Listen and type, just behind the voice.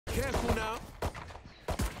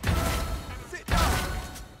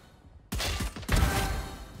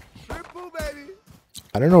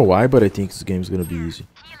I don't know why, but I think this game is gonna be easy.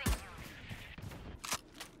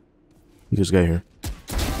 You just got here.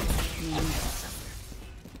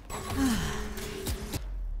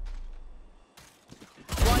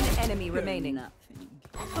 One enemy remaining.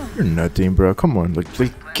 You're nothing, bro. Come on, like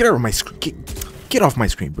get out of my screen. Get off my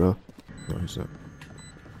screen, bro. What is that?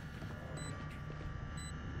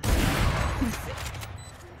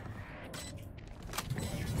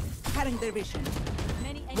 Cutting their vision.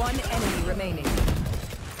 One enemy remaining.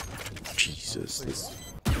 Jesus. This...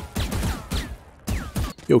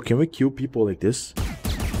 Yo, can we kill people like this?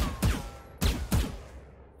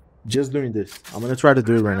 Just doing this. I'm gonna try to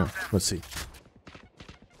do it right now. Let's see.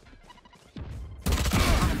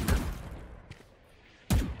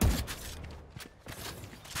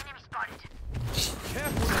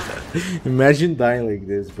 Imagine dying like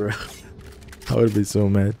this, bro. I would be so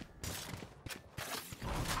mad.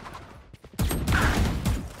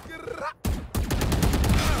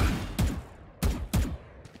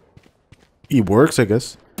 It works, I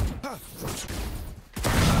guess.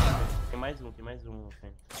 Tem mais um.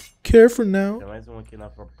 Careful now. Tem mais um aqui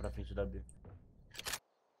pra frente da B.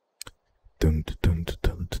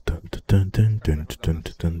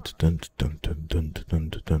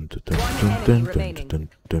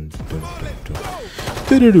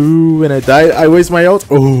 When I died, I waste my ult.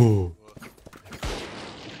 Oh,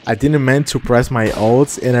 I didn't meant to press my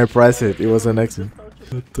ult and I pressed it. It was an accident.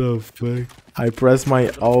 What the fuck? I pressed my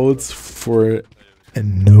ult for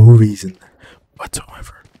no reason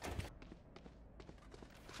whatsoever.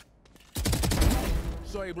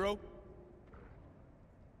 Sorry, bro.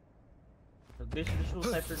 Deixa o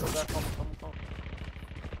Cypher jogar, calma.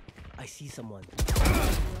 I see someone.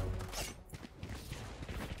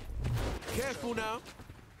 Careful now.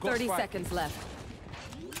 30 seconds left.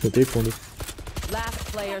 Tentei fundo. Last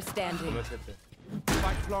player standing.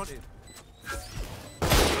 Spike planted.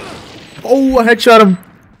 Oh, I headshot him.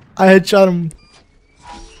 I headshot him.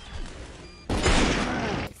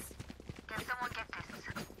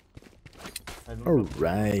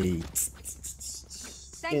 Alright.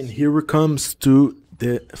 And here it comes to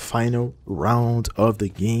the final round of the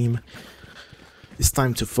game. It's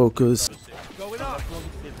time to focus. Going up.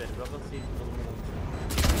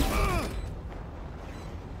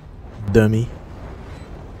 Dummy.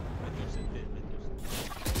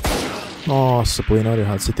 Nossa, põe na hora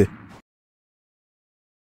errada, CT.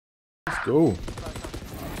 Let's go.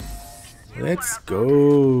 Let's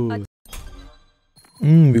go.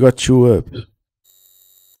 We got 2 up. Do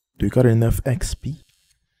we got enough XP?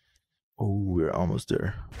 Oh, we're almost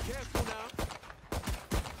there. Careful now.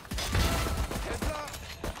 Heads up.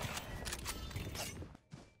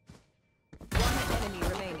 One enemy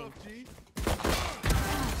remaining.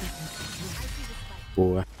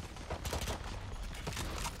 Boa.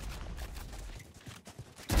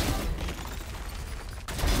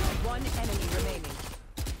 One enemy remaining.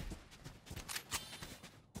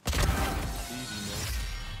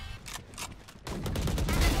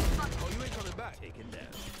 Oh, you ain't coming back. Take it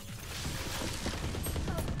down.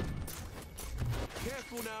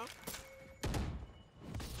 Careful now.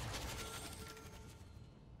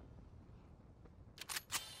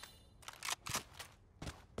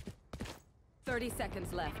 Thirty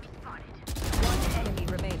seconds left. One enemy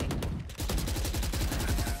remaining.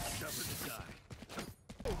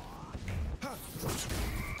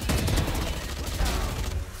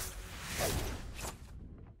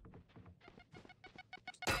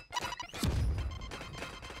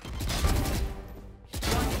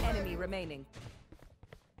 One enemy remaining.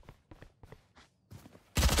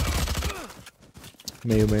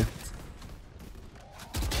 Meio.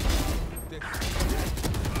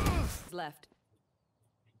 Left.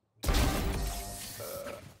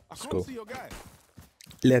 Let's go. See your guy.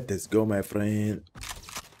 Let us go, my friend.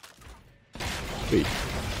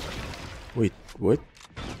 Wait, what?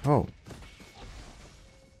 Oh.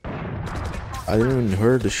 I didn't even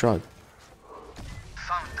hear the shot.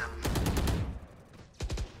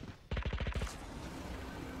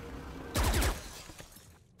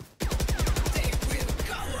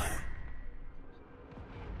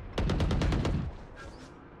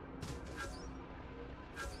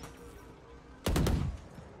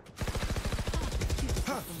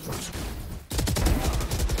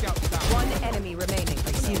 One enemy remaining.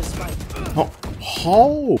 I see the spike. Oh,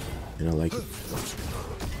 how? You know, like it.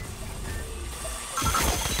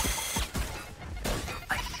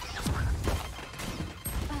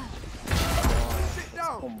 Sit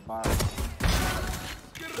down.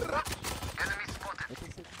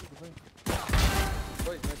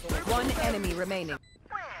 One enemy remaining.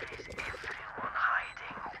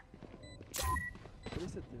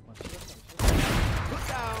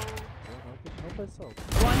 down.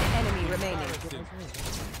 One enemy remaining.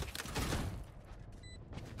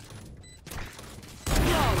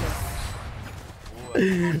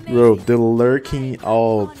 Bro, the lurking.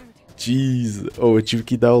 Oh, jeez. Oh, eu tive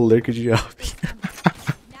que dar o lurk de AWP.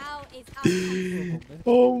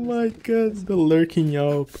 Oh my god, the lurking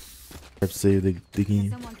AWP. I have to say the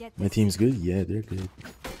game. My team's good? Yeah, they're good.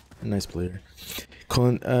 A nice player.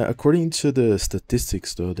 According to the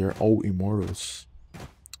statistics, though, they're all immortals.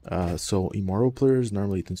 So immortal players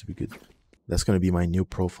normally tend to be good. That's gonna be my new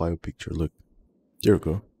profile picture. Look, there we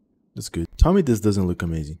go. That's good. Tell me this doesn't look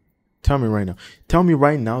amazing. Tell me right now. Tell me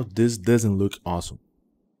right now this doesn't look awesome.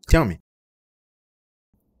 Tell me.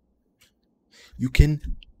 You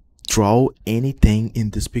can draw anything in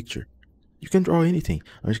this picture. You can draw anything.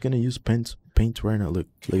 I'm just gonna use paint right now. Look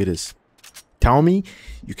at this. Tell me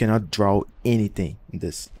you cannot draw anything in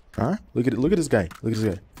this. Huh? Look at this guy. Look at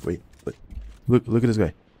this guy. Wait. Look at this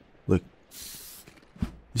guy. Look.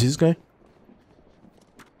 You see this guy?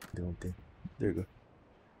 Don't think. There you go.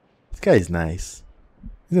 This guy is nice.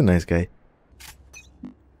 He's a nice guy.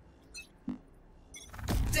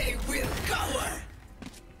 They will cover.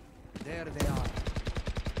 There they are.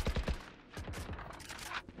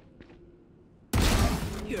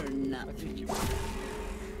 You're not.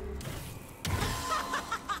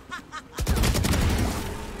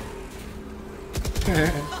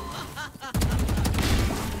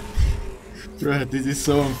 Bro, this is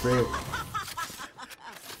so unfair.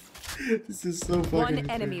 This is so fucking One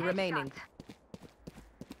unfair. enemy remaining.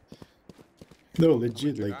 No,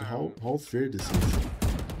 legit, like how fair this is.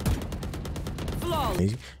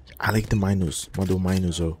 Flawless. I like the minus. Model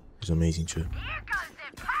minus, oh, it's amazing too.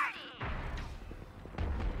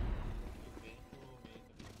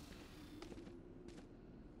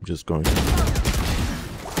 Just going.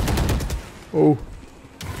 Oh.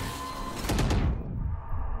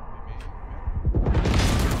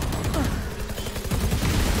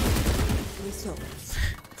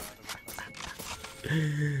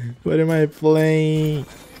 What am I playing?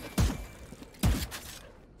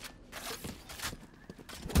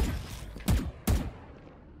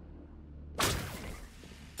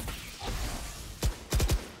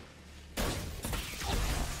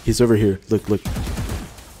 He's over here. Look. One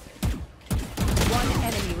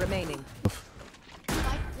enemy remaining.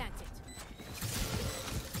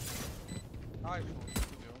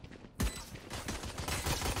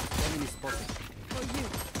 Enemy spotted.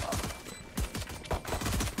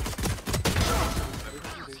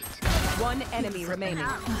 One enemy remaining.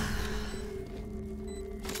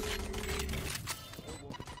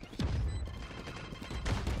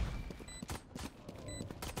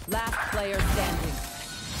 Last player standing.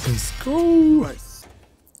 Let's go.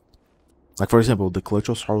 Like for example, the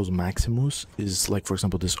Clutchosaurus Maximus is like, for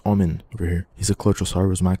example, this Omen over here. He's a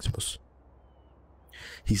Clutchosaurus Maximus.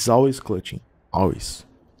 He's always clutching. Always.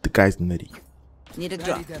 The guy's nutty. Need a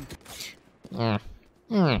drop.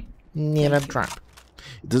 Need a drop.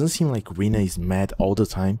 It doesn't seem like Rina is mad all the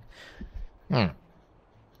time.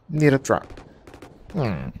 Need a drop.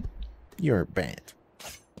 You're bad.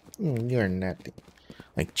 You're nothing.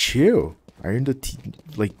 Like, chill. Are you in the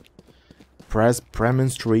like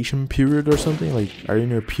premenstruation period or something? Like, are you in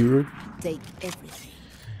your period? Take everything.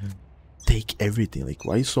 Take everything. Like,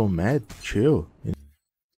 why are you so mad? Chill.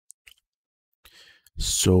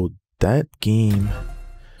 So that game,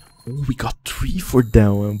 oh, we got 3 for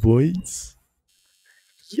that one, boys.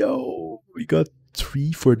 Yo, we got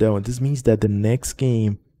 3 for that one. This means that the next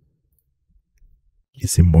game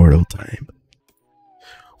is immortal time.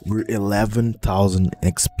 We're 11,000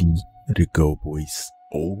 XP to go, boys.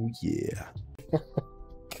 Oh yeah.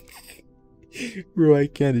 Bro, I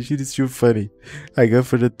can't. This shit is too funny. I go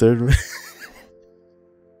for the third one.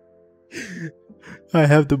 I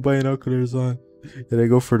have the binoculars on. And I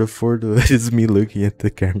go for the fourth one. It's me looking at the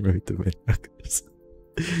camera with the binoculars.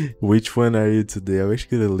 Which one are you today? I'm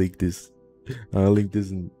actually gonna link this. I'll link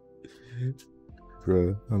this in...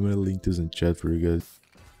 Bro, I'm gonna link this in chat for you guys.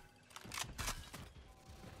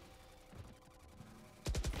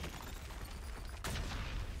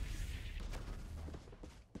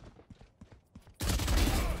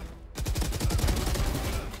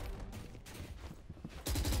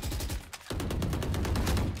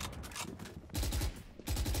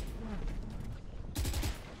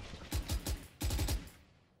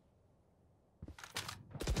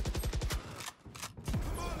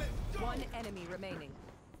 One enemy remaining.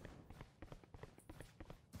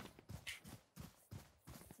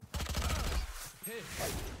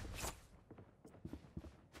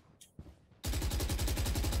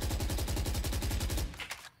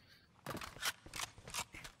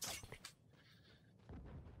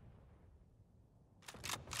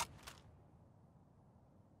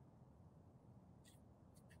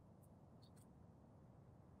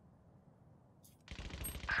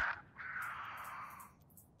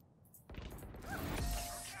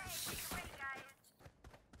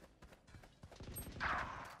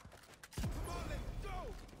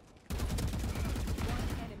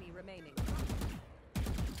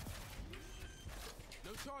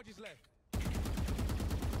 charges left.